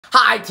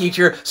Hi,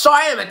 teacher.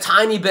 Sorry I'm a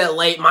tiny bit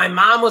late. My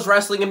mom was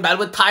wrestling in bed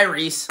with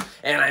Tyrese,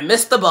 and I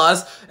missed the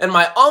bus, and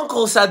my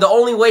uncle said the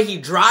only way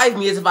he'd drive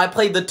me is if I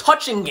played the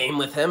touching game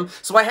with him,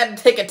 so I had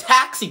to take a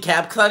taxi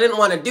cab because I didn't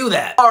want to do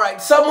that.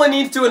 Alright, someone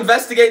needs to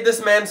investigate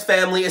this man's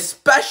family,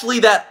 especially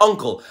that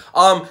uncle.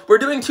 We're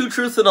doing 2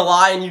 truths and a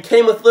lie, and you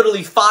came with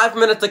literally 5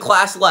 minutes of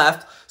class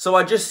left, so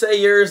I just say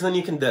yours, then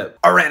you can dip.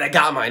 Alright, I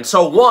got mine.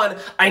 So 1,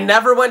 I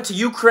never went to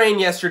Ukraine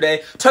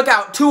yesterday, took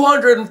out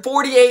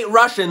 248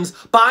 Russians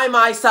by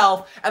myself,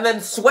 and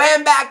then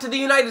swam back to the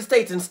United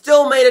States and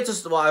still made it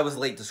to, well, I was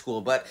late to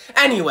school, but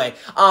anyway,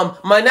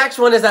 my next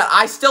one is that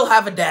I still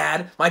have a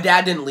dad. My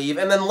dad didn't leave.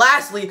 And then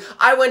lastly,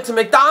 I went to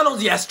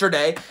McDonald's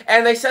yesterday,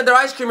 and they said their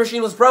ice cream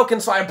machine was broken,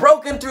 so I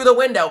broke in through the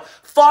window,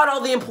 fought all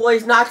the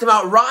employees, knocked him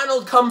out.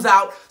 Ronald comes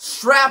out,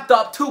 strapped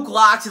up, 2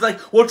 Glocks. He's like,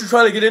 "What you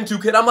trying to get into,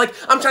 kid?" I'm like,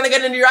 "I'm trying to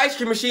get into your ice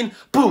cream machine."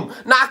 Boom,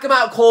 knock him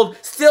out cold,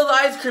 steal the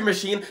ice cream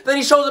machine, then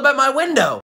he shows up at my window.